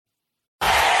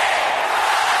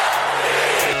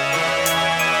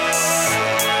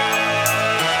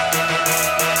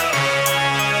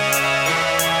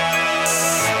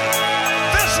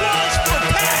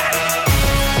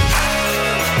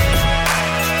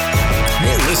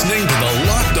listening to the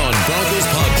Locked On Broncos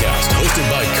podcast, hosted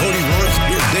by Cody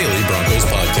Roark, your daily Broncos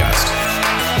podcast.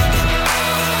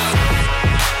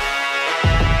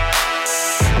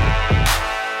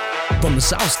 From the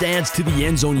south stands to the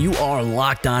end zone, you are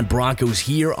Locked On Broncos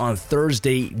here on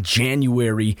Thursday,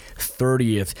 January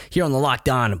 30th. Here on the Locked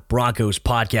On Broncos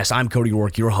podcast, I'm Cody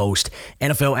Roark, your host,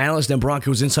 NFL analyst and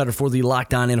Broncos insider for the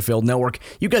Locked On NFL Network.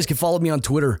 You guys can follow me on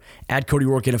Twitter at Cody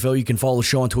Roark NFL. You can follow the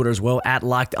show on Twitter as well at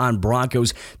Locked On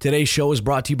Broncos. Today's show is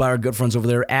brought to you by our good friends over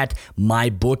there at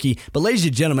MyBookie. But ladies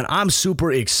and gentlemen, I'm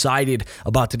super excited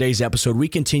about today's episode. We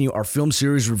continue our film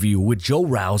series review with Joe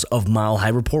Rouse of Mile High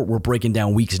Report. We're breaking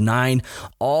down weeks 9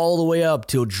 all the way up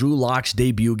till Drew Lock's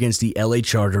debut against the LA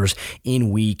Chargers in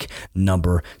week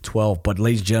number 12. But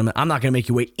ladies and gentlemen, I'm not going to make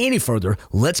you wait any further.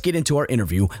 Let's get into our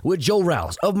interview with Joe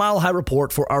Rouse of Mile High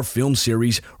Report for our film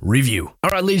series review.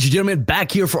 All right, ladies and gentlemen,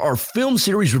 back here for our film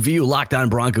series review, Locked On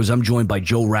Broncos. I'm joined by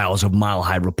Joe Rouse of Mile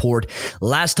High Report.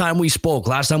 Last time we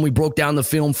broke down the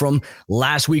film from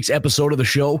last week's episode of the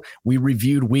show. We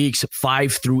reviewed weeks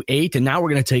 5 through 8, and now we're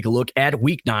going to take a look at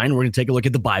week 9. We're going to take a look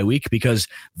at the bye week because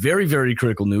very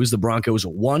critical news. The Broncos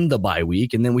won the bye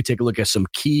week, and then we take a look at some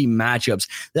key matchups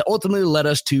that ultimately led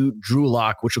us to Drew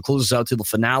Lock, which will close us out to the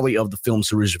finale of the film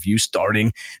series review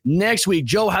starting next week.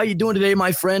 Joe, how you doing today,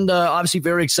 my friend? Obviously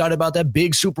very excited about that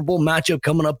big Super Bowl matchup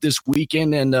coming up this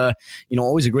weekend, and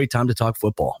always a great time to talk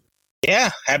football. Yeah,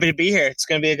 happy to be here. It's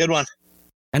going to be a good one.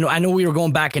 I know we were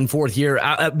going back and forth here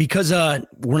because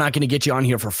we're not going to get you on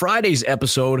here for Friday's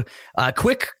episode.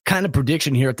 Quick kind of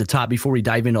prediction here at the top before we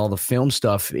dive into all the film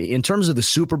stuff. In terms of the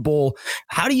Super Bowl,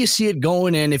 how do you see it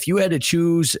going? And if you had to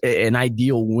choose an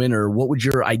ideal winner, what would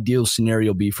your ideal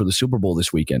scenario be for the Super Bowl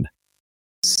this weekend?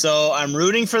 So I'm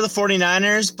rooting for the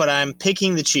 49ers, but I'm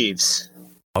picking the Chiefs.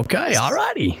 Okay, all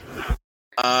righty.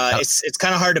 It's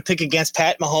kind of hard to pick against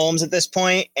Pat Mahomes at this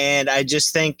point, and I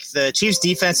just think the Chiefs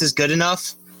defense is good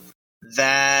enough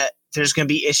that there's going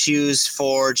to be issues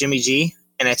for Jimmy G,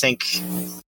 and I think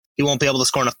he won't be able to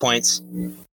score enough points.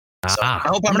 So I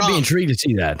hope I'm going to be wrong. intrigued to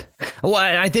see that. Well,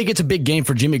 I think it's a big game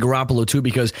for Jimmy Garoppolo, too,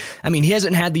 because, he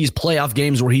hasn't had these playoff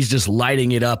games where he's just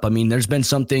lighting it up. There's been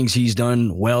some things he's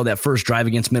done well. That first drive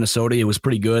against Minnesota, it was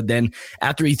pretty good. Then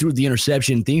after he threw the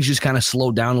interception, things just kind of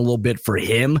slowed down a little bit for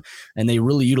him, and they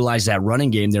really utilized that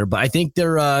running game there. But I think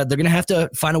they're going to have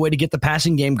to find a way to get the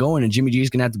passing game going, and Jimmy G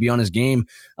is going to have to be on his game.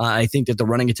 I think that the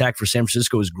running attack for San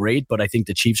Francisco is great, but I think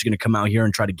the Chiefs are going to come out here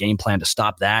and try to game plan to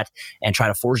stop that and try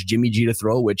to force Jimmy G to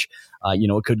throw, which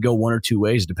it could go one or two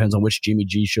ways. It depends on which Jimmy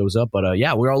G shows up. But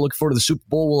we're all looking forward to the Super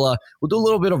Bowl. We'll do a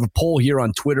little bit of a poll here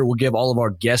on Twitter. We'll give all of our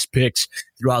guest picks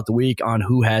throughout the week on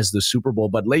who has the Super Bowl.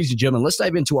 But ladies and gentlemen, let's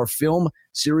dive into our film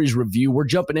series review. We're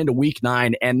jumping into week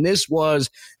 9, and this was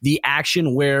the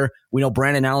action where we know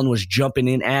Brandon Allen was jumping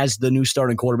in as the new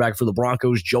starting quarterback for the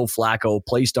Broncos. Joe Flacco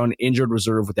placed on injured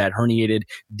reserve with that herniated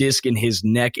disc in his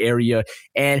neck area.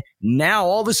 And now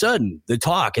all of a sudden, the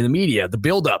talk in the media, the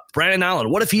buildup, Brandon Allen,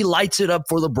 what if he lights it up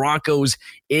for the Broncos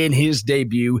in his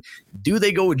debut? Do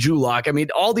they go with Drew Lock?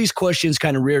 All these questions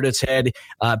kind of reared its head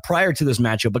prior to this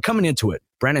matchup, but coming into it,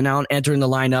 Brandon Allen entering the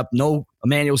lineup, no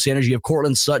Emmanuel Sanders, you have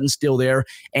Cortland Sutton still there,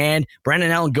 and Brandon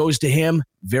Allen goes to him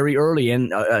very early,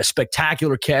 and a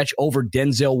spectacular catch over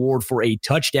Denzel Ward for a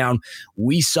touchdown.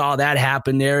 We saw that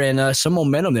happen there, and some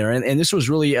momentum there, and this was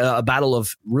really a battle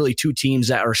of really two teams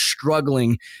that are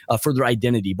struggling for their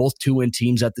identity, both 2-win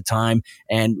teams at the time,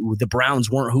 and the Browns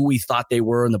weren't who we thought they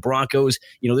were, and the Broncos,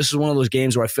 this is one of those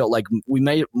games where I felt like we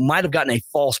might have gotten a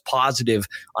false positive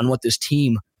on what this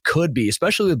team could be,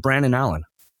 especially with Brandon Allen.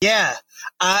 Yeah.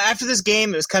 After this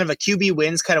game, it was kind of a QB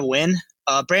wins kind of win.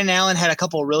 Brandon Allen had a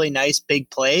couple of really nice big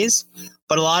plays,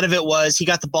 but a lot of it was he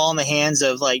got the ball in the hands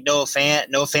of Noah Fant.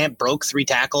 Noah Fant broke 3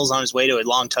 tackles on his way to a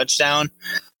long touchdown.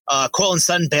 Cortland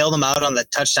Sutton bailed him out on the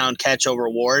touchdown catch over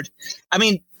Ward.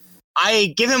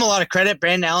 I give him a lot of credit.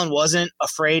 Brandon Allen wasn't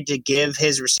afraid to give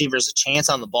his receivers a chance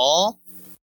on the ball,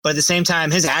 but at the same time,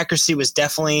 his accuracy was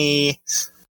it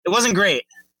wasn't great.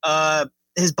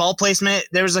 His ball placement,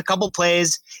 there was a couple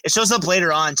plays. It shows up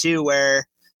later on, too, where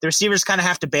the receivers kind of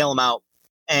have to bail him out.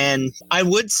 And I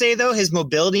would say, though, his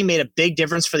mobility made a big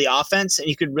difference for the offense, and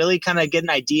you could really kind of get an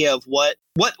idea of what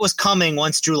was coming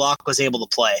once Drew Lock was able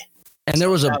to play. And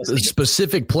there was a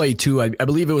specific play, too. I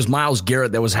believe it was Myles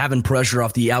Garrett that was having pressure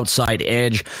off the outside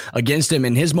edge against him.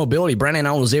 And his mobility, Brandon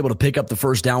Allen was able to pick up the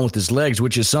first down with his legs,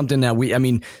 which is something that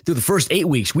through the first 8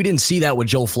 weeks, we didn't see that with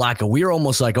Joe Flacco. We were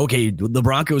almost like, okay, the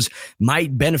Broncos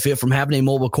might benefit from having a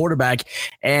mobile quarterback.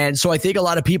 And so I think a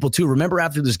lot of people, too, remember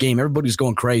after this game, everybody's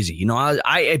going crazy. You know,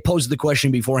 I posed the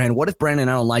question beforehand, what if Brandon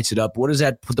Allen lights it up? What does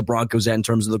that put the Broncos at in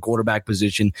terms of the quarterback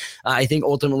position? I think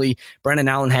ultimately Brandon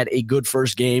Allen had a good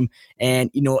first game.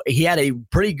 And, you know, he had a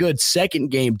pretty good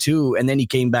second game, too, and then he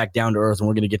came back down to earth, and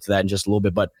we're going to get to that in just a little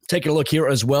bit. But taking a look here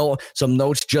as well, some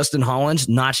notes. Justin Hollins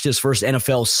notched his first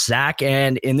NFL sack,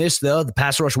 and in this, though, the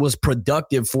pass rush was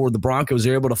productive for the Broncos. They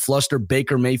were able to fluster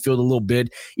Baker Mayfield a little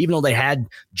bit, even though they had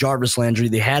Jarvis Landry,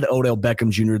 they had Odell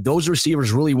Beckham Jr. Those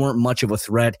receivers really weren't much of a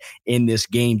threat in this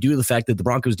game due to the fact that the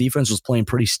Broncos defense was playing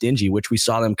pretty stingy, which we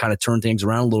saw them kind of turn things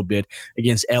around a little bit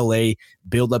against LA,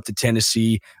 build up to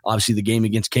Tennessee. Obviously, the game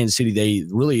against Kansas City,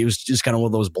 it was just kind of one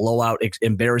of those blowout,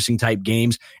 embarrassing type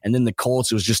games. And then the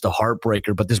Colts, it was just a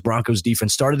heartbreaker. But this Broncos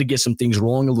defense started to get some things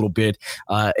rolling a little bit.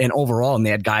 And overall, and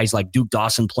they had guys like Duke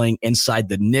Dawson playing inside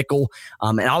the nickel.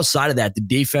 And outside of that, the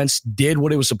defense did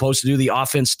what it was supposed to do. The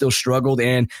offense still struggled.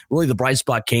 And really the bright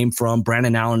spot came from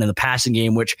Brandon Allen in the passing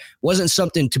game, which wasn't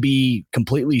something to be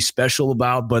completely special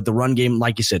about. But the run game,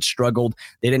 like you said, struggled.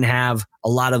 They didn't have a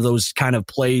lot of those kind of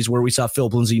plays where we saw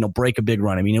Philip Lindsay, break a big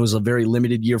run. I mean, it was a very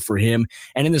limited year for him.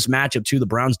 And in this matchup, too, the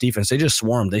Browns defense, they just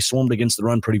swarmed. They swarmed against the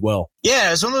run pretty well. Yeah,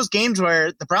 it was one of those games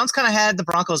where the Browns kind of had the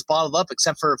Broncos bottled up,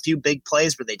 except for a few big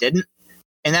plays where they didn't.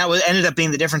 And that ended up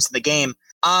being the difference in the game.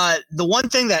 The one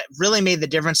thing that really made the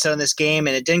difference in this game,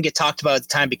 and it didn't get talked about at the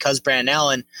time because Brandon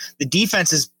Allen, the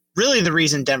defense is really the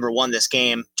reason Denver won this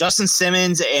game. Justin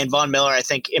Simmons and Von Miller, I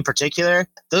think in particular,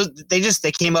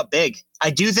 they came up big. I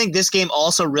do think this game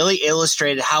also really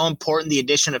illustrated how important the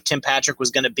addition of Tim Patrick was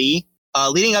going to be.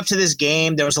 Leading up to this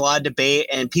game, there was a lot of debate,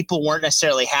 and people weren't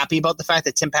necessarily happy about the fact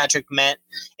that Tim Patrick meant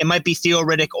it might be Theo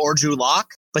Riddick or Drew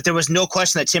Lock, but there was no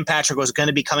question that Tim Patrick was going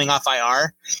to be coming off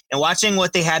IR. And watching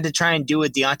what they had to try and do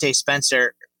with Deontay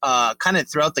Spencer kind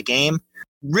of throughout the game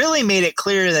really made it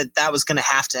clear that that was going to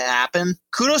have to happen.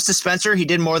 Kudos to Spencer. He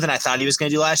did more than I thought he was going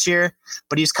to do last year,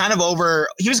 but he was kind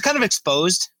of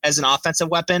exposed as an offensive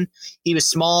weapon. He was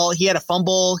small. He had a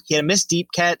fumble. He had a missed deep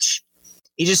catch.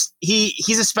 He's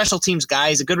a special teams guy.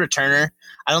 He's a good returner.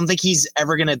 I don't think he's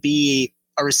ever going to be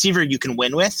a receiver you can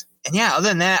win with. And yeah, other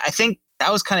than that, I think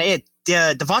that was kind of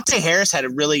it. Devontae Harris had a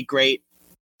really great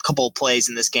couple of plays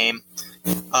in this game.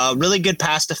 Really good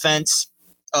pass defense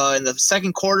in the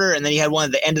second quarter, and then he had one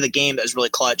at the end of the game that was really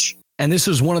clutch. And this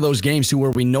was one of those games, too, where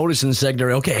we noticed in the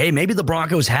secondary, okay, hey, maybe the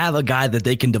Broncos have a guy that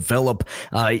they can develop,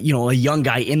 a young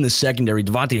guy in the secondary.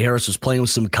 Devontae Harris was playing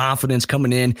with some confidence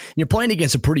coming in. You're playing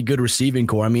against a pretty good receiving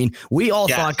core. I mean, we all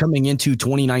thought coming into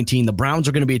 2019, the Browns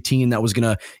are going to be a team that was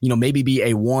going to, maybe be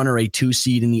a 1 or a 2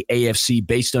 seed in the AFC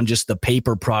based on just the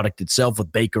paper product itself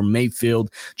with Baker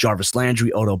Mayfield, Jarvis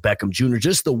Landry, Odell Beckham Jr.,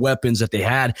 just the weapons that they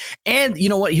had. And you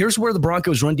know what? Here's where the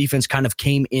Broncos run defense kind of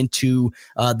came into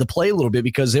the play a little bit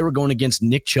because they were going against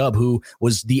Nick Chubb, who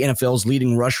was the NFL's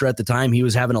leading rusher at the time. He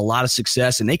was having a lot of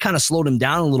success, and they kind of slowed him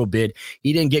down a little bit.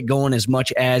 He didn't get going as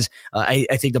much as I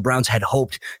think the Browns had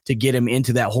hoped to get him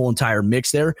into that whole entire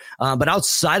mix there. But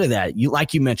outside of that,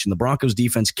 like you mentioned, the Broncos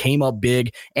defense came up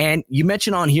big. And you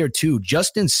mentioned on here, too,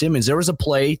 Justin Simmons. There was a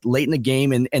play late in the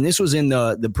game, and this was in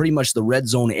the pretty much the red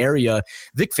zone area.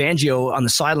 Vic Fangio on the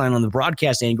sideline on the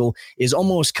broadcast angle is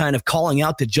almost kind of calling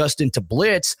out to Justin to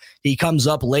blitz. He comes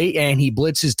up late, and he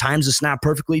blitzes, times the snap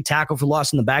perfectly, tackle for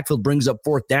loss in the backfield, brings up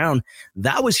 4th down.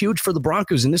 That was huge for the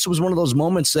Broncos, and this was one of those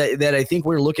moments that I think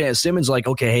we were looking at Simmons like,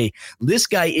 okay, hey, this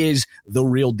guy is the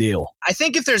real deal. I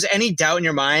think if there's any doubt in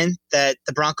your mind that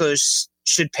the Broncos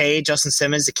should pay Justin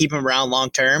Simmons to keep him around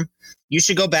long term, you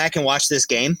should go back and watch this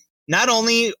game. Not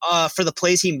only for the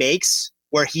plays he makes,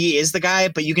 where he is the guy,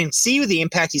 but you can see the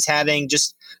impact he's having,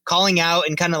 just calling out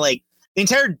and kind of like the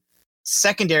entire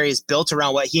secondary is built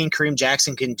around what he and Kareem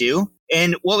Jackson can do.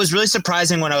 And what was really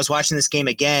surprising when I was watching this game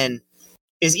again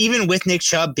is even with Nick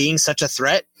Chubb being such a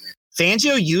threat,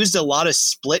 Fangio used a lot of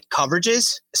split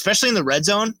coverages, especially in the red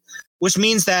zone, which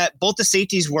means that both the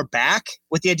safeties were back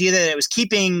with the idea that it was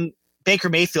keeping Baker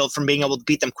Mayfield from being able to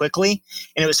beat them quickly,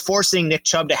 and it was forcing Nick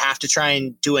Chubb to have to try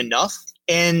and do enough.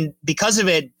 And because of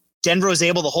it, Denver was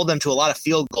able to hold them to a lot of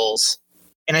field goals.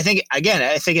 And I think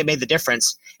it made the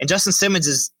difference. And Justin Simmons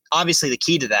is obviously the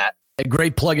key to that. A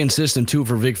great plug-in system, too,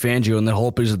 for Vic Fangio, and the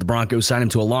hope is that the Broncos sign him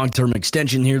to a long-term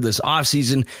extension here this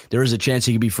offseason. There is a chance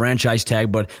he could be franchise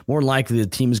tagged, but more likely the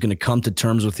team is going to come to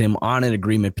terms with him on an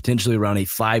agreement, potentially around a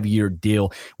 5-year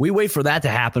deal. We wait for that to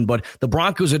happen, but the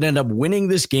Broncos would end up winning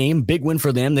this game. Big win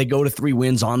for them. They go to 3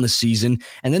 wins on the season,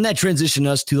 and then that transitioned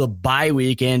us to the bye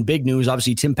week, and big news,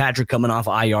 obviously, Tim Patrick coming off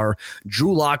IR.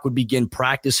 Drew Lock would begin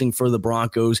practicing for the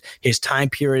Broncos. His time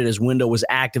period, his window was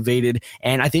activated,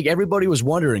 and I think everybody was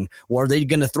wondering, well, are they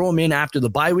going to throw him in after the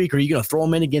bye week? Or are you going to throw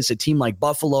him in against a team like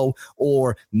Buffalo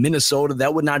or Minnesota?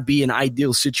 That would not be an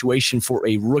ideal situation for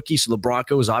a rookie. So the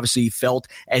Broncos obviously felt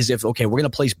as if, okay, we're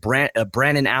going to place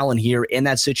Brandon Allen here in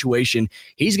that situation.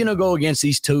 He's going to go against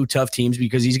these 2 tough teams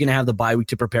because he's going to have the bye week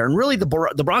to prepare. And really,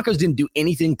 the Broncos didn't do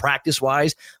anything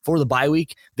practice-wise for the bye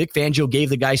week. Vic Fangio gave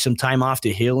the guys some time off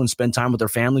to heal and spend time with their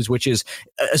families, which is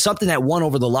something that won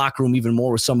over the locker room even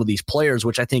more with some of these players,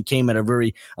 which I think came at a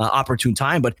very opportune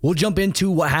time. But we'll jump into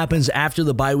what happens after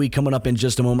the bye week coming up in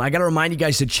just a moment. I got to remind you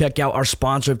guys to check out our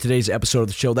sponsor of today's episode of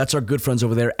the show. That's our good friends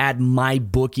over there at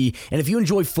MyBookie. And if you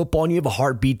enjoy football and you have a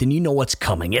heartbeat, then you know what's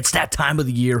coming. It's that time of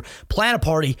the year. Plan a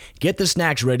party, get the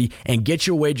snacks ready, and get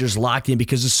your wagers locked in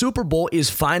because the Super Bowl is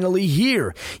finally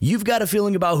here. You've got a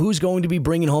feeling about who's going to be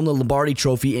bringing home the Lombardi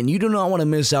Trophy, and you do not want to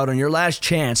miss out on your last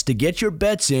chance to get your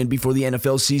bets in before the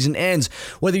NFL season ends.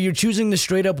 Whether you're choosing the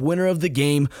straight-up winner of the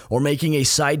game or making a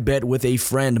side bet with a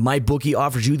friend, MyBookie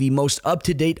offers you the most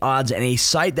up-to-date odds and a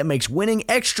site that makes winning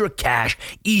extra cash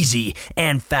easy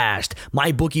and fast.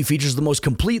 MyBookie features the most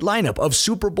complete lineup of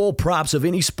Super Bowl props of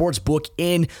any sports book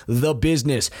in the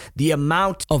business. The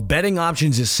amount of betting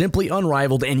options is simply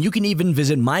unrivaled, and you can even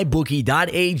visit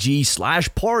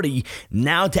mybookie.ag/party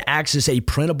now to access a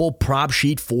printable prop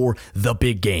sheet for the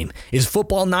big game. Is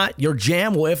football not your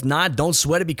jam? Well, if not, don't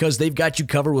sweat it because they've got you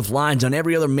covered with lines on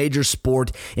every other major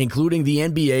sport, including the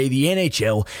NBA, the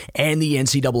NHL, and the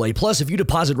NCAA. Plus, if you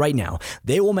deposit right now,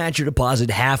 they will match your deposit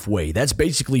halfway. That's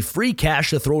basically free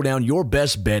cash to throw down your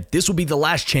best bet. This will be the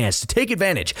last chance to take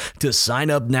advantage. To sign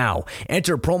up now,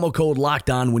 enter promo code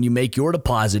LOCKEDON when you make your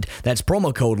deposit. That's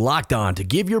promo code LOCKEDON to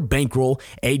give your bankroll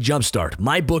a jumpstart.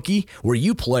 MyBookie, where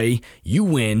you play, you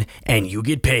win, and you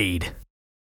get paid.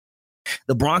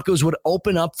 The Broncos would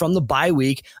open up from the bye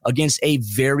week against a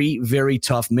very, very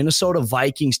tough Minnesota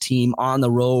Vikings team on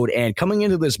the road. And coming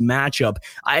into this matchup,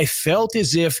 I felt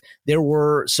as if there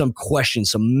were some questions,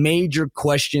 some major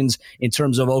questions in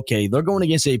terms of, okay, they're going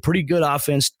against a pretty good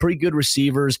offense, pretty good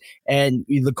receivers. And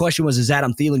the question was, is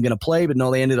Adam Thielen going to play? But no,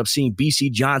 they ended up seeing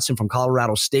B.C. Johnson from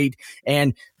Colorado State.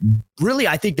 And really,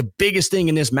 I think the biggest thing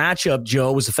in this matchup,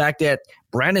 Joe, was the fact that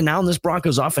Brandon Allen, this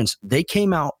Broncos offense, they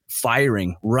came out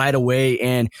firing right away.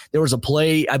 And there was a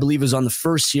play, I believe, was on the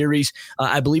first series.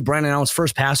 I believe Brandon Allen's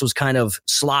first pass was kind of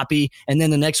sloppy. And then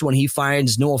the next one, he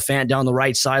finds Noah Fant down the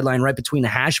right sideline, right between the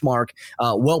hash mark.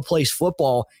 Well-placed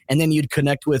football. And then you'd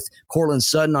connect with Courtland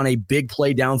Sutton on a big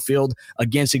play downfield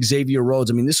against Xavier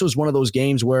Rhodes. I mean, this was one of those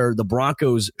games where the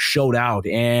Broncos showed out.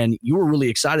 And you were really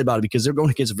excited about it because they're going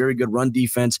against a very good run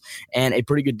defense and a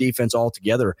pretty good defense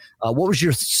altogether. What was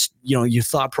your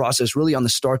thought process really on the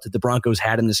start that the Broncos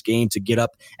had in this game to get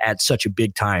up at such a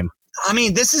big time? I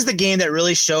mean, this is the game that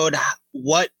really showed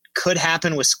what could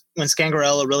happen when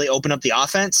Scangarello really opened up the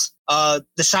offense. The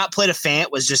shot play to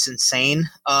Fant was just insane.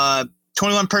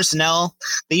 21 personnel.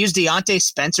 They used Deontay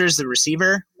Spencer as the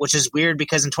receiver, which is weird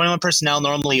because in 21 personnel,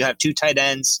 normally you have 2 tight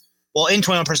ends. Well, in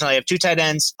 21 personnel, you have 2 tight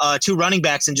ends, 2 running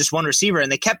backs, and just 1 receiver, and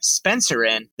they kept Spencer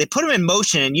in. They put him in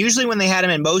motion, and usually when they had him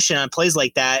in motion on plays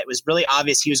like that, it was really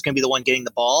obvious he was going to be the one getting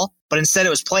the ball. But instead, it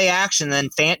was play action, then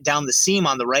Fant down the seam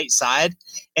on the right side,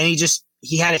 and he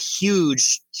had a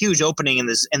huge opening in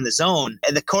the zone.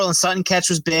 And the Courtland Sutton catch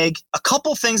was big. A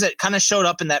couple things that kind of showed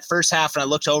up in that first half, and I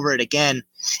looked over it again,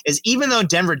 is even though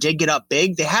Denver did get up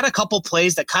big, they had a couple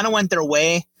plays that kind of went their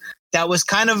way. That was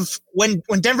kind of when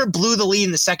Denver blew the lead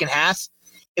in the second half,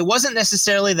 it wasn't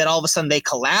necessarily that all of a sudden they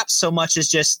collapsed so much as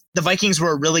just the Vikings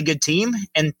were a really good team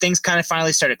and things kind of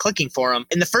finally started clicking for them.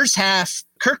 In the first half,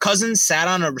 Kirk Cousins sat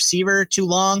on a receiver too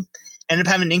long, ended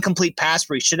up having an incomplete pass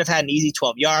where he should have had an easy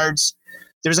 12 yards.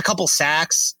 There was a couple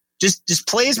sacks, just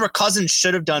plays where Cousins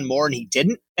should have done more and he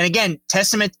didn't. And again,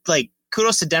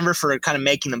 kudos to Denver for kind of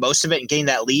making the most of it and getting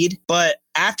that lead. But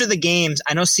after the games,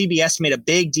 I know CBS made a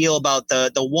big deal about the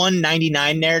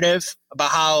 199 narrative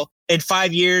about how in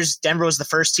 5 years, Denver was the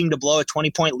first team to blow a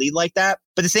 20-point lead like that.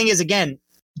 But the thing is, again,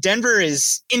 Denver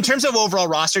is, in terms of overall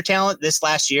roster talent this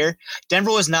last year,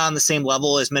 Denver was not on the same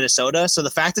level as Minnesota. So the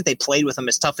fact that they played with them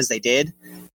as tough as they did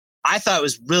I thought it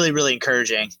was really, really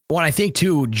encouraging. What I think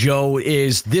too, Joe,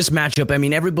 is this matchup. I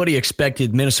mean, everybody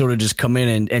expected Minnesota to just come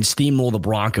in and steamroll the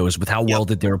Broncos with how well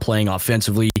that they were playing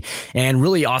offensively and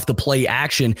really off the play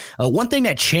action. One thing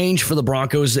that changed for the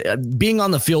Broncos, being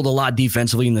on the field a lot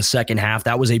defensively in the second half,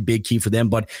 that was a big key for them.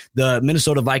 But the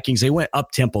Minnesota Vikings, they went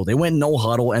up tempo, they went no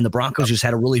huddle, and the Broncos just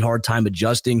had a really hard time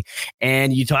adjusting.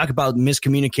 And you talk about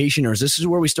miscommunication errors. This is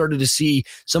where we started to see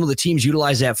some of the teams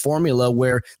utilize that formula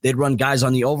where they'd run guys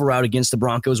on the over route against the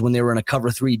Broncos when they were in a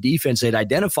cover 3 defense. They'd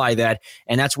identify that,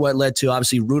 and that's what led to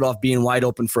obviously Rudolph being wide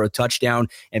open for a touchdown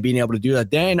and being able to do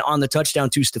that. Then on the touchdown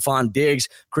to Stephon Diggs,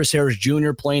 Chris Harris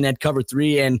Jr. playing at cover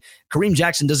 3, and Kareem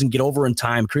Jackson doesn't get over in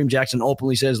time. Kareem Jackson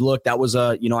openly says, look, that was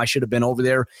I should have been over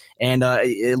there. And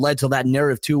it led to that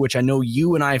narrative too, which I know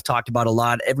you and I have talked about a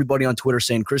lot. Everybody on Twitter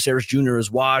saying Chris Harris Jr.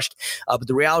 is washed. But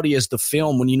the reality is the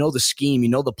film, when you know the scheme, you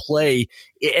know the play,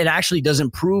 it actually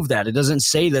doesn't prove that. It doesn't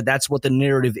say that that's what the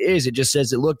narrative is. It just says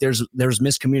that, look, there's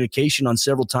miscommunication on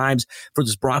several times for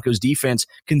this Broncos defense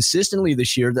consistently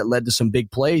this year that led to some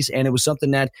big plays. And it was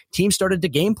something that teams started to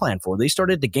game plan for. They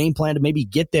started to game plan to maybe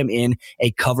get them in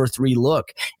a cover 3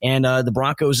 look. And the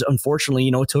Broncos, unfortunately,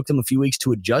 it took them a few weeks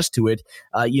to adjust to it.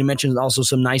 You mentioned also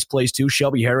some nice plays too.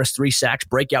 Shelby Harris, 3 sacks,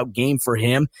 breakout game for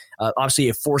him. Obviously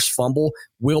a forced fumble.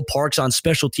 Will Parks on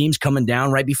special teams coming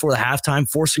down right before the halftime,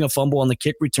 forcing a fumble on the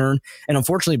kick return. And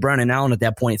unfortunately, Brandon Allen at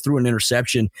that point threw an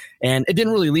interception. And it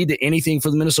didn't really lead to anything for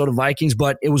the Minnesota Vikings,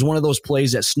 but it was one of those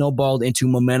plays that snowballed into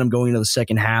momentum going into the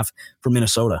second half for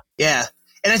Minnesota. Yeah.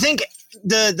 And I think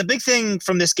the big thing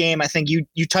from this game, I think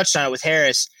you touched on it with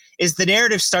Harris, is the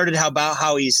narrative started about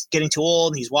how he's getting too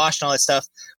old and he's washed and all that stuff.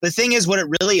 But the thing is, what it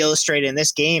really illustrated in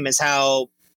this game is how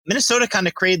Minnesota kind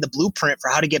of created the blueprint for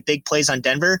how to get big plays on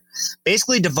Denver.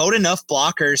 Basically devote enough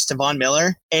blockers to Von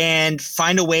Miller and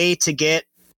find a way to get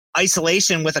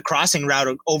isolation with a crossing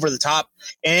route over the top.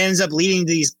 And it ends up leading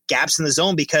to these gaps in the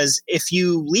zone, because if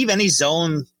you leave any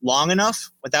zone long enough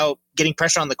without getting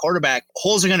pressure on the quarterback,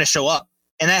 holes are going to show up.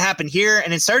 And that happened here,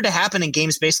 and it started to happen in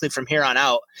games basically from here on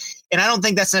out. And I don't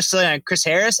think that's necessarily on Chris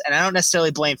Harris, and I don't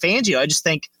necessarily blame Fangio. I just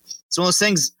think it's one of those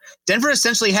things. Denver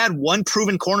essentially had one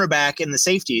proven cornerback in the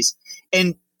safeties.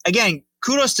 And again,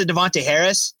 kudos to Devontae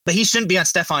Harris, but he shouldn't be on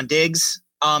Stephon Diggs.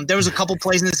 There was a couple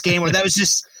plays in this game where that was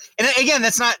just, and again,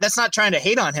 that's not trying to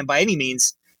hate on him by any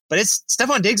means, but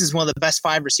Stephon Diggs is one of the best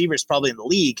 5 receivers probably in the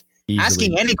league. Easily.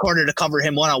 Asking any corner to cover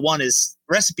him one-on-one is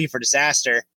recipe for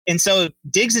disaster. And so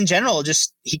Diggs in general,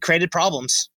 he created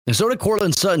problems. And so did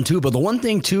Courtland Sutton too. But the one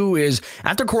thing too is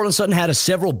after Courtland Sutton had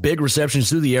several big receptions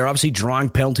through the air, obviously drawing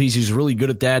penalties, he's really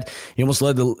good at that. He almost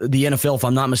led the NFL, if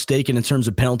I'm not mistaken, in terms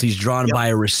of penalties drawn by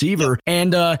a receiver.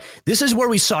 And this is where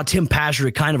we saw Tim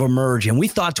Patrick kind of emerge. And we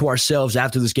thought to ourselves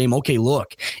after this game, okay,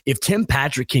 look, if Tim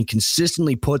Patrick can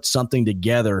consistently put something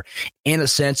together in a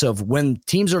sense of when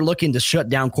teams are looking to shut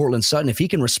down Courtland Sutton, if he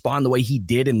can respond the way he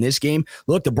did in this game,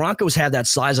 look, the Broncos have that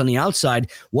size on the outside.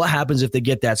 What happens if they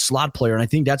get that slot player? And I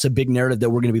think that's a big narrative that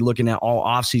we're going to be looking at all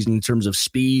offseason in terms of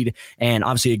speed and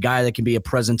obviously a guy that can be a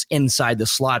presence inside the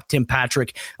slot. Tim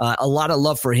Patrick, a lot of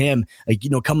love for him.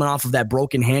 Coming off of that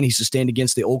broken hand he sustained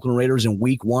against the Oakland Raiders in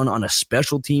week 1 on a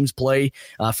special teams play.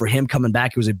 For him coming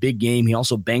back, it was a big game. He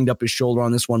also banged up his shoulder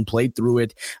on this one, played through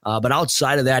it. But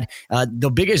outside of that, the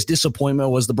biggest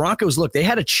disappointment was the Broncos. Look, they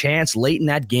had a chance late in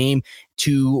that game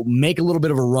to make a little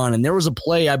bit of a run. And there was a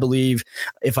play, I believe,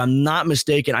 if I'm not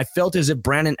mistaken, I felt as if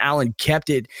Brandon Allen kept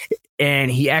it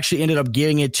and he actually ended up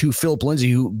giving it to Philip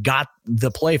Lindsay, who got the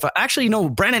play.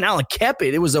 Brandon Allen kept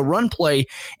it. It was a run play,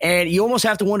 and you almost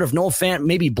have to wonder if Noah Fant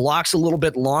maybe blocks a little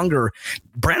bit longer.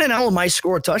 Brandon Allen might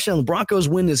score a touchdown. The Broncos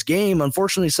win this game.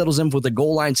 Unfortunately, it settles in with a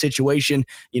goal line situation.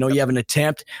 You have an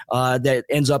attempt that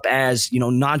ends up as,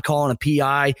 not calling a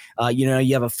PI.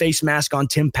 You have a face mask on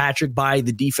Tim Patrick by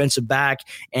the defensive back,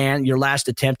 and your last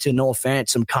attempt to Noah Fant,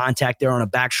 some contact there on a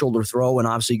back shoulder throw, and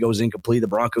obviously goes incomplete. The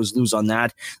Broncos lose on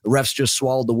that. The refs just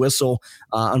swallowed the whistle,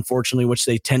 unfortunately, which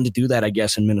they tend to do that, I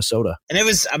guess, in Minnesota. And it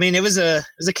was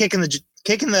a kick in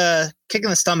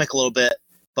the stomach a little bit,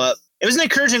 but it was an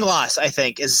encouraging loss, I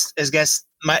think,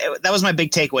 that was my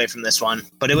big takeaway from this one.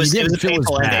 But it was a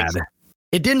painful ending.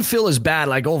 It didn't feel as bad,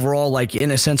 overall,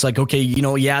 in a sense, okay,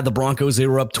 the Broncos, they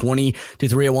were up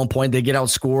 20-3 at one point. They get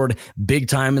outscored big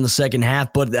time in the second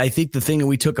half. But I think the thing that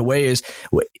we took away is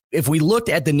if we looked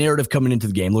at the narrative coming into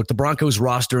the game, look, the Broncos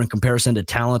roster in comparison to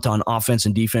talent on offense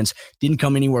and defense didn't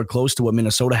come anywhere close to what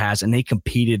Minnesota has, and they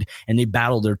competed and they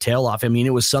battled their tail off. I mean,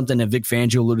 it was something that Vic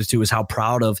Fangio alluded to, is how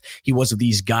proud of he was of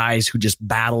these guys who just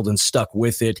battled and stuck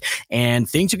with it. And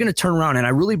things are going to turn around. And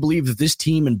I really believe that this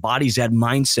team embodies that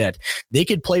mindset. They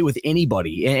could play with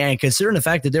anybody. And considering the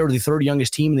fact that they were the third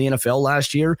youngest team in the NFL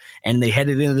last year, and they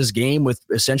headed into this game with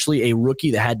essentially a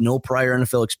rookie that had no prior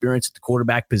NFL experience at the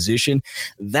quarterback position,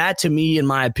 that to me, in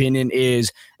my opinion,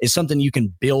 is something you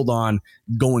can build on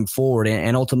going forward.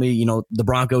 And ultimately, you know, the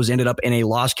Broncos ended up in a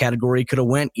loss category. Could have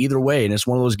went either way. And it's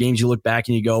one of those games you look back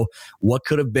and you go, what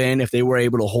could have been if they were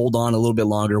able to hold on a little bit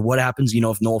longer? What happens, you know,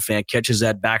 if Noah Fant catches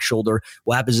that back shoulder?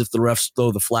 What happens if the refs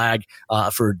throw the flag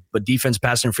for defense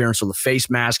pass interference or the face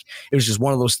mask? It was just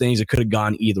one of those things that could have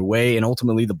gone either way. And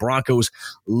ultimately, the Broncos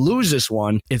lose this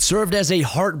one. It served as a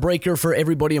heartbreaker for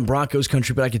everybody in Broncos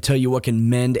country, but I can tell you what can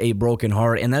mend a broken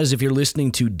heart. And that is if you're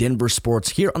listening to Denver Sports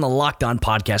here on the Locked On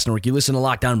Podcast Network. You listen to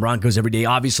Locked On Broncos every day.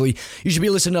 Obviously, you should be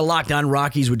listening to Locked On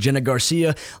Rockies with Jenna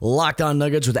Garcia, Locked On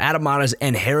Nuggets with Adam Matas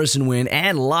and Harrison Wynn,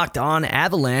 and Locked On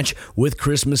Avalanche with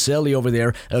Chris Maselli over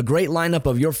there. A great lineup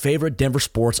of your favorite Denver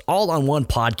sports all on one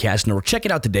podcast network. Check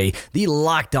it out today, the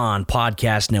Locked On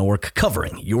Podcast Network,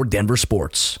 covering your Denver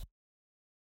sports.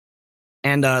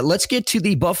 And let's get to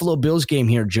the Buffalo Bills game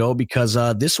here, Joe, because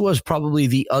this was probably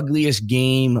the ugliest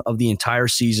game of the entire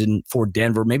season for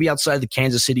Denver, maybe outside the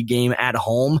Kansas City game at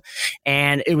home.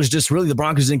 And it was just really the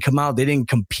Broncos didn't come out. They didn't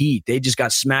compete. They just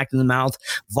got smacked in the mouth.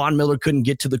 Von Miller couldn't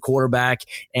get to the quarterback,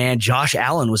 and Josh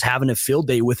Allen was having a field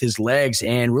day with his legs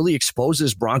and really exposed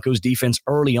this Broncos defense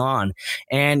early on.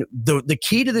 And the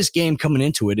key to this game coming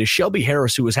into it is Shelby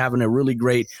Harris, who was having a really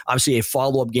great, obviously a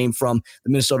follow-up game from the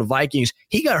Minnesota Vikings.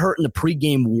 He got hurt in the pregame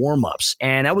warmups,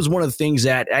 and that was one of the things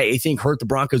that I think hurt the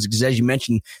Broncos, because as you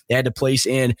mentioned, they had to place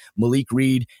in Malik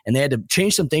Reed, and they had to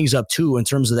change some things up too in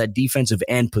terms of that defensive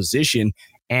end position.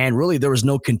 And really, there was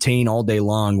no contain all day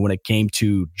long when it came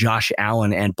to Josh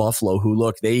Allen and Buffalo, who,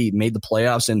 look, they made the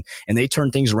playoffs and they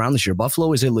turned things around this year.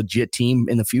 Buffalo is a legit team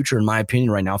in the future, in my opinion,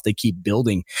 right now, if they keep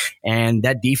building. And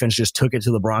that defense just took it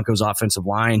to the Broncos offensive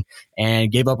line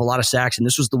and gave up a lot of sacks. And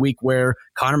this was the week where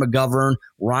Connor McGovern,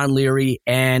 Ron Leary,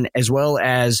 and as well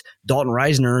as Dalton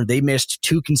Reisner, they missed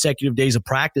 2 consecutive days of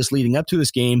practice leading up to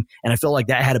this game. And I feel like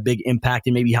that had a big impact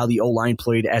in maybe how the O-line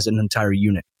played as an entire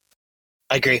unit.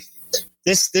 I agree.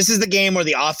 This is the game where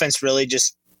the offense really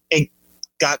just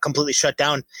got completely shut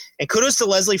down. And kudos to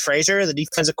Leslie Frazier, the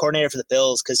defensive coordinator for the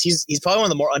Bills, because he's probably one of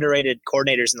the more underrated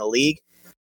coordinators in the league.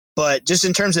 But just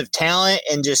in terms of talent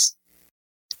and just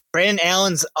Brandon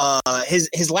Allen's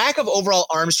his lack of overall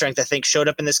arm strength, I think, showed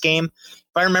up in this game.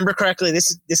 If I remember correctly,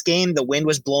 this game the wind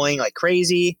was blowing like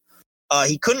crazy.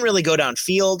 He couldn't really go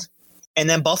downfield. And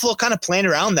then Buffalo kind of planned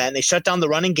around that, and they shut down the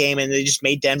running game, and they just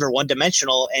made Denver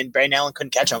one-dimensional, and Brandon Allen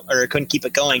couldn't catch him or couldn't keep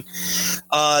it going.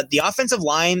 The offensive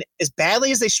line, as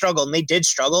badly as they struggled, and they did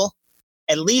struggle,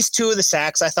 at least 2 of the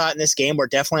sacks I thought in this game were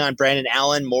definitely on Brandon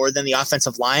Allen more than the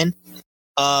offensive line.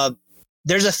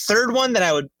 There's a third one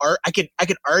that I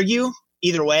could argue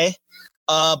either way,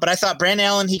 but I thought Brandon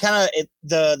Allen,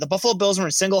 the Buffalo Bills were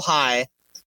in single high.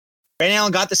 Brandon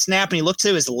Allen got the snap, and he looked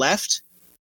to his left.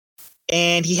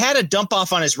 And he had a dump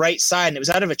off on his right side, and it was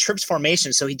out of a trips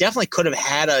formation, so he definitely could have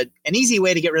had an easy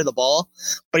way to get rid of the ball,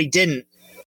 but he didn't.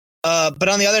 But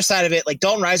on the other side of it, like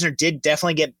Dalton Reisner did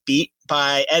definitely get beat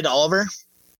by Ed Oliver,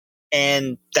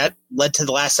 and that led to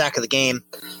the last sack of the game.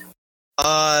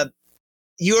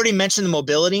 You already mentioned the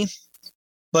mobility,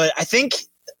 but I think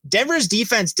Denver's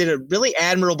defense did a really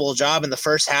admirable job in the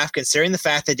first half, considering the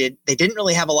fact that they didn't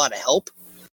really have a lot of help.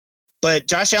 But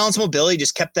Josh Allen's mobility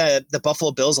just kept the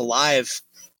Buffalo Bills alive.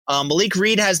 Malik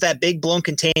Reed has that big blown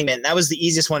containment. That was the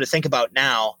easiest one to think about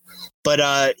now.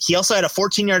 But he also had a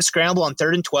 14-yard scramble on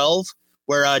 3rd and 12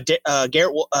 where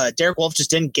Derek Wolfe just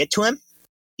didn't get to him.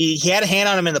 He had a hand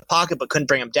on him in the pocket but couldn't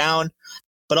bring him down.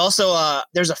 But also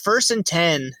there's a 1st and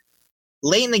 10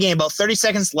 late in the game, about 30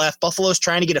 seconds left. Buffalo's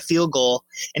trying to get a field goal,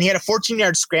 and he had a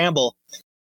 14-yard scramble.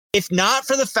 If not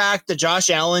for the fact that Josh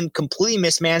Allen completely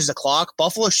mismanaged the clock,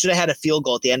 Buffalo should have had a field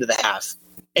goal at the end of the half.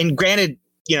 And granted,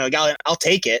 I'll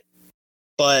take it,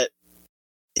 but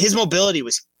his mobility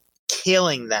was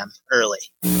killing them early.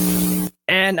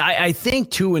 And I think,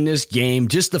 too, in this game,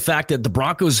 just the fact that the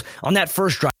Broncos on that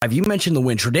first drive, You mentioned the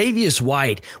win. Tre'Davious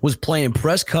White was playing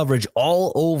press coverage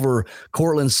all over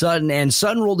Courtland Sutton, and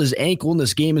Sutton rolled his ankle in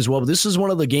this game as well. But this is one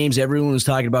of the games everyone was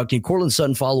talking about. Can Courtland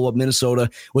Sutton follow up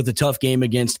Minnesota with a tough game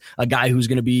against a guy who's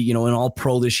going to be, an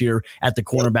all-pro this year at the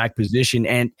cornerback position?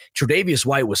 And Tre'Davious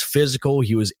White was physical.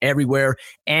 He was everywhere.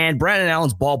 And Brandon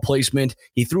Allen's ball placement,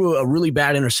 he threw a really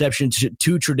bad interception to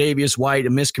Tre'Davious White, a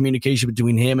miscommunication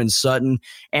between him and Sutton.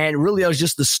 And really, that was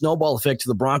just the snowball effect to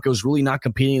the Broncos really not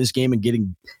competing in this game and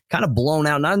getting kind of blown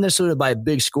out, not necessarily by a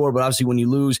big score, but obviously when you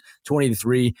lose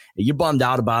 20-3, you're bummed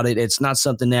out about it. It's not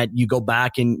something that you go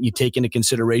back and you take into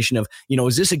consideration of,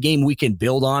 is this a game we can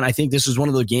build on? I think this is one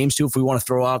of the games too, if we want to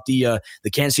throw out the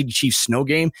Kansas City Chiefs snow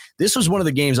game. This was one of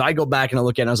the games I go back and I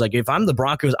look at and I was like, if I'm the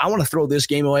Broncos, I want to throw this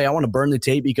game away. I want to burn the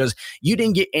tape because you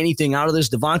didn't get anything out of this.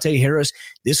 Devontae Harris,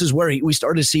 this is where we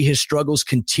started to see his struggles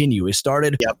continue. It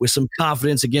started with some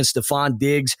confidence against Stephon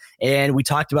Diggs, and we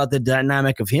talked about the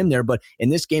dynamic of him there, but in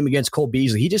this game against Cole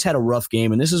Beasley, he just had a rough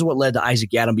game, and this is what led to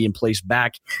Isaac Yiadom being placed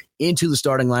back into the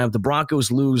starting lineup. The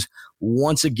Broncos lose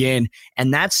once again,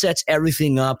 and that sets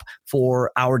everything up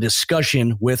for our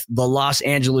discussion with the Los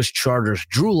Angeles Chargers.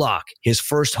 Drew Lock, his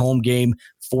first home game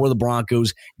for the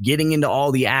Broncos, getting into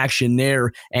all the action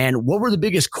there. And what were the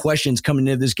biggest questions coming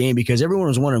into this game? Because everyone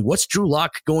was wondering, what's Drew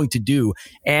Lock going to do?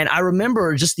 And I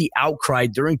remember just the outcry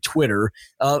during Twitter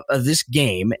of this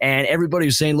game, and everybody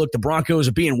was saying, look, the Broncos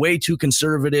are being way too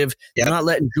conservative. They're not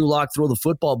letting Drew Lock throw the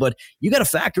football. But you got to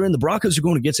factor in the Broncos are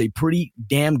going against a pretty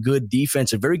damn good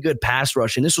defense, a very good pass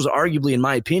rush. And this was arguably, in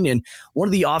my opinion, one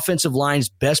of the offensive line's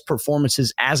best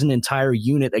performances as an entire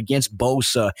unit against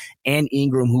Bosa and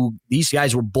Ingram, who these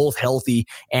guys were both healthy,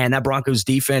 and that Broncos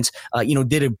defense,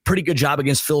 did a pretty good job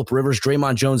against Phillip Rivers.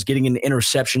 Draymond Jones getting an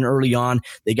interception early on.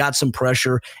 They got some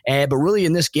pressure, but really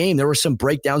in this game, there were some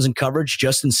breakdowns in coverage.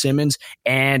 Justin Simmons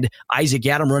and Isaac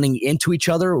Yiadom running into each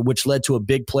other, which led to a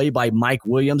big play by Mike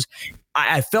Williams.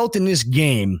 I felt in this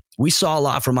game, we saw a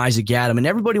lot from Isaac Yiadom, and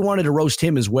everybody wanted to roast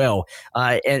him as well.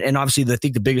 And obviously, I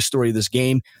think the biggest story of this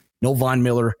game, no Von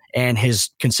Miller, and his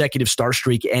consecutive start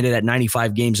streak ended at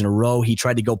 95 games in a row. He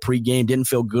tried to go pregame, didn't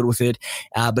feel good with it,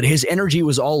 but his energy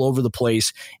was all over the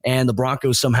place, and the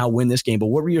Broncos somehow win this game. But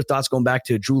what were your thoughts going back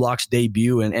to Drew Lock's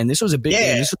debut? And this was a big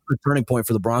game. This was a turning point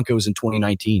for the Broncos in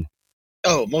 2019.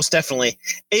 Oh, most definitely.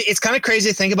 It's kind of crazy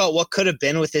to think about what could have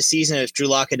been with this season if Drew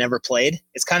Lock had never played.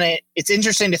 It's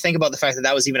interesting to think about the fact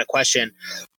that was even a question.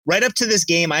 Right up to this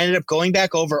game, I ended up going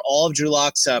back over all of Drew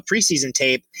Lock's preseason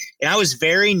tape, and I was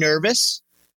very nervous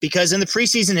because in the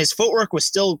preseason, his footwork was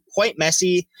still quite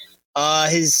messy.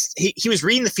 He was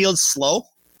reading the field slow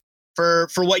for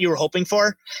what you were hoping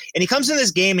for, and he comes in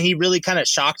this game and he really kind of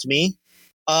shocked me.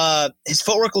 His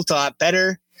footwork looked a lot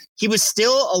better. He was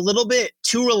still a little bit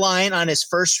too reliant on his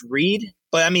first read,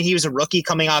 but I mean, he was a rookie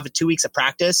coming off of 2 weeks of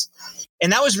practice.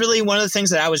 And that was really one of the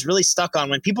things that I was really stuck on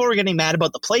when people were getting mad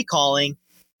about the play calling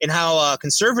and how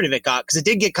conservative it got, because it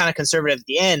did get kind of conservative at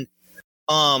the end.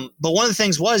 But one of the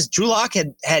things was Drew Lock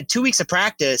had 2 weeks of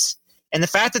practice, and the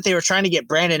fact that they were trying to get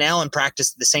Brandon Allen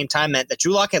practice at the same time meant that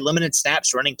Drew Lock had limited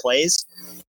snaps running plays.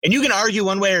 And you can argue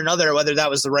one way or another whether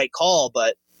that was the right call,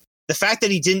 but the fact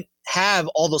that he didn't have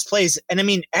all those plays, and I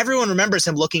mean, everyone remembers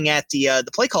him looking at the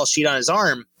play call sheet on his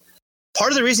arm.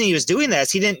 Part of the reason he was doing that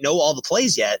is he didn't know all the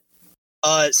plays yet.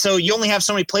 So you only have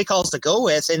so many play calls to go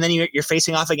with, and then you're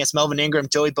facing off against Melvin Ingram,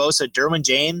 Joey Bosa, Derwin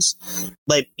James.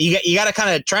 Like you got to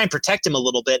kind of try and protect him a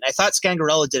little bit. And I thought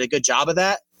Scangarello did a good job of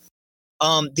that.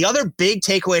 The other big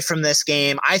takeaway from this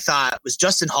game, I thought, was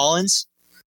Justin Hollins.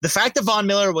 The fact that Von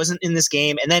Miller wasn't in this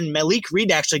game, and then Malik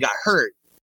Reed actually got hurt.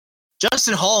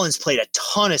 Justin Hollins played a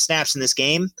ton of snaps in this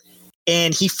game,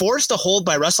 and he forced a hold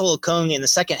by Russell Okung in the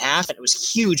second half, and it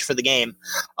was huge for the game.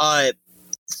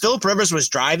 Phillip Rivers was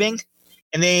driving,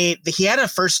 and he had a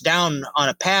first down on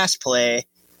a pass play,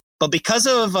 but because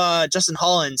of Justin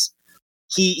Hollins,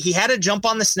 he had to jump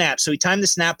on the snap, so he timed the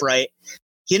snap right.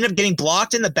 He ended up getting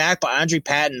blocked in the back by Andre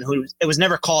Patton, who it was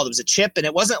never called. It was a chip, and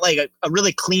it wasn't like a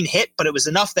really clean hit, but it was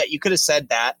enough that you could have said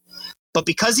that. But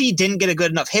because he didn't get a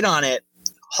good enough hit on it,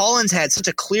 Hollins had such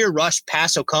a clear rush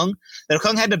past Okung that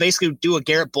Okung had to basically do a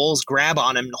Garrett Bowles grab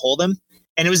on him to hold him,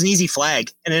 and it was an easy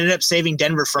flag, and it ended up saving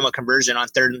Denver from a conversion on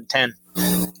 3rd and 10.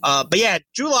 But yeah,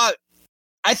 Drew Lock,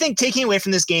 I think taking away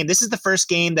from this game, this is the first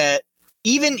game that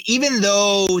even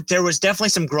though there was definitely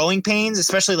some growing pains,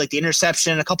 especially like the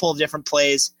interception, a couple of different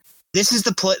plays, this is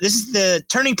the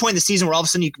turning point in the season where all of a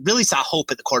sudden you really saw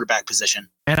hope at the quarterback position.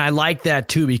 And I like that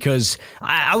too, because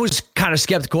I was kind of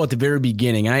skeptical at the very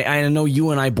beginning. I know you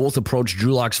and I both approached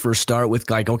Drew Lock's first start with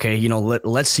like, okay,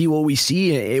 let's see what we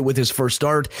see with his first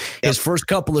start. Yep. His first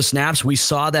couple of snaps, we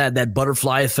saw that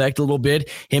butterfly effect a little bit,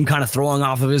 him kind of throwing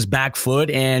off of his back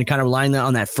foot and kind of relying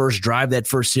on that first drive, that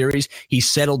first series. He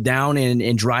settled down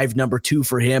in drive number 2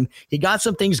 for him. He got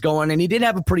some things going, and he did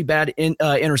have a pretty bad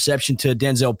interception to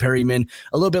Denzel Perryman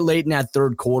a little bit late in that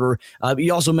third quarter.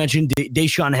 He also mentioned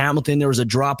Deshaun Hamilton. There was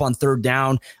a drop on third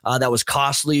down that was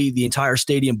costly. The entire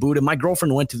stadium booed him. My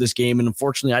girlfriend went to this game, and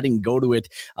unfortunately I didn't go to it,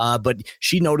 but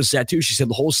she noticed that too. She said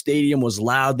the whole stadium was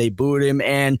loud. They booed him,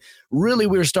 and really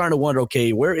we were starting to wonder,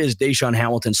 okay, where is Deshaun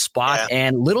Hamilton's spot? Yeah.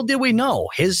 And little did we know,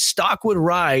 his stock would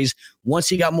rise once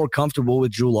he got more comfortable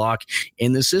with Drew Lock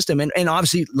in the system. And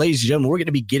obviously, ladies and gentlemen, we're going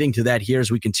to be getting to that here as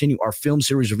we continue our film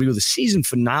series review. The season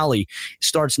finale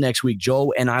starts next week.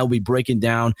 Joe and I will be breaking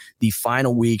down the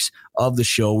final weeks of the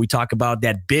show. We talk about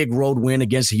that big road win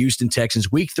against the Houston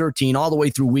Texans, week 13 all the way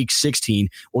through week 16.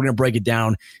 We're going to break it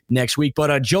down next week.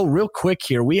 But Joe, real quick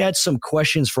here, we had some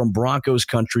questions from Broncos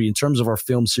country in terms of our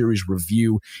film series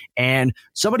review, and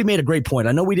somebody made a great point.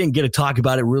 I know we didn't get to talk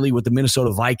about it really with the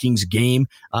Minnesota Vikings game.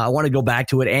 I want to go back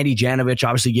to it. Andy Janovich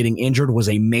obviously getting injured was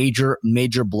a major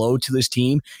blow to this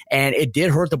team, and it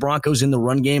did hurt the Broncos in the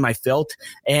run game, I felt.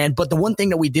 But the one thing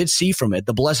that we did see from it,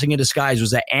 the blessing in disguise, was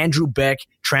that Andrew Beck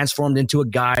transformed into a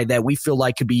guy that we feel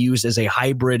like could be used as a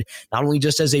hybrid, not only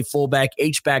just as a fullback,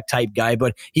 H-back type guy,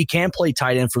 but he can play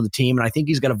tight end for the team, and I think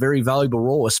he's got a very valuable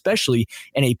role, especially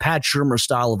in a Pat Shurmur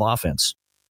style of offense.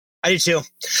 I do too.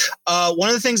 One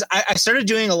of the things, I started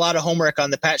doing a lot of homework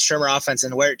on the Pat Shurmur offense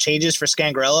and where it changes for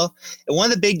Scangarello. And one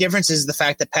of the big differences is the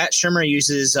fact that Pat Shurmur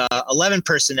uses 11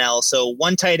 personnel, so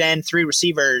 1 tight end, 3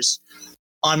 receivers,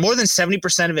 on more than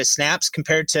 70% of his snaps,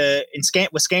 compared to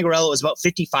with Scangarello, it was about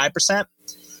 55%.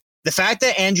 The fact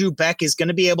that Andrew Beck is going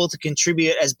to be able to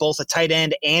contribute as both a tight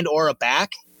end and or a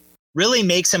back really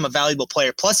makes him a valuable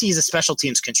player. Plus, he's a special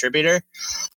teams contributor.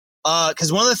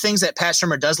 Because one of the things that Pat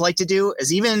Shurmur does like to do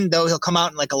is, even though he'll come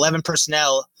out in like 11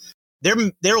 personnel, there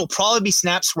will probably be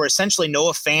snaps where essentially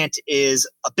Noah Fant is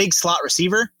a big slot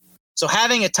receiver. So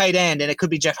having a tight end, and it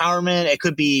could be Jeff Howerman, it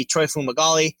could be Troy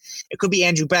Fumagalli, it could be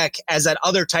Andrew Beck as that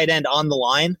other tight end on the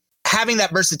line, having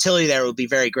that versatility there would be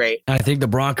very great. I think the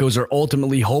Broncos are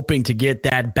ultimately hoping to get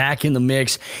that back in the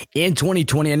mix in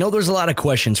 2020. I know there's a lot of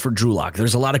questions for Drew Lock.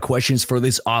 There's a lot of questions for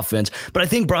this offense, but I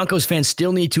think Broncos fans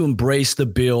still need to embrace the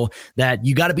bill that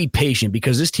you got to be patient,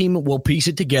 because this team will piece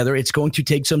it together. It's going to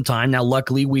take some time. Now,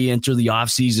 luckily, we enter the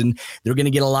offseason. They're going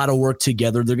to get a lot of work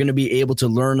together. They're going to be able to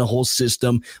learn the whole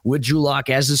system with Drew Lock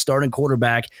as the starting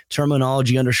quarterback,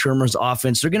 terminology under Shurmur's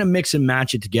offense. They're going to mix and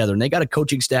match it together. And they got a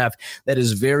coaching staff that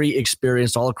is very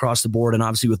experienced all across the board, and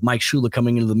obviously with Mike Shula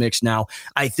coming into the mix now,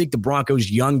 I think the Broncos'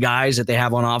 young guys that they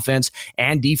have on offense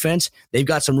and defense, they've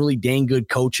got some really dang good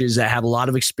coaches that have a lot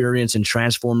of experience in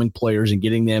transforming players and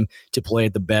getting them to play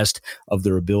at the best of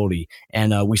their ability.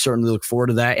 And we certainly look forward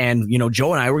to that. And,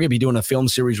 Joe and I, we're going to be doing a film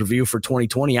series review for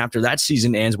 2020 after that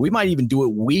season ends. We might even do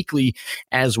it weekly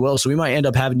as well. So we might end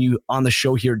up having you on the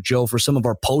show here, Joe, for some of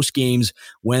our post games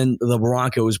when the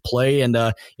Broncos play. And,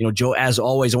 Joe, as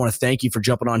always, I want to thank you for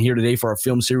jumping on here today for our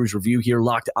film series review here,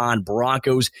 Locked On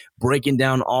Broncos, breaking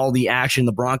down all the action.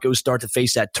 The Broncos start to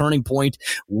face that turning point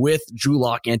with Drew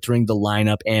Lock entering the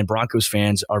lineup, and Broncos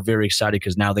fans are very excited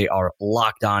because now they are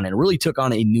locked on and really took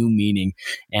on a new meaning.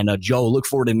 And Joe, look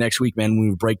forward to next week, man, when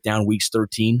we break down weeks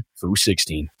 13 through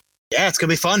 16. Yeah, it's going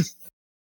to be fun.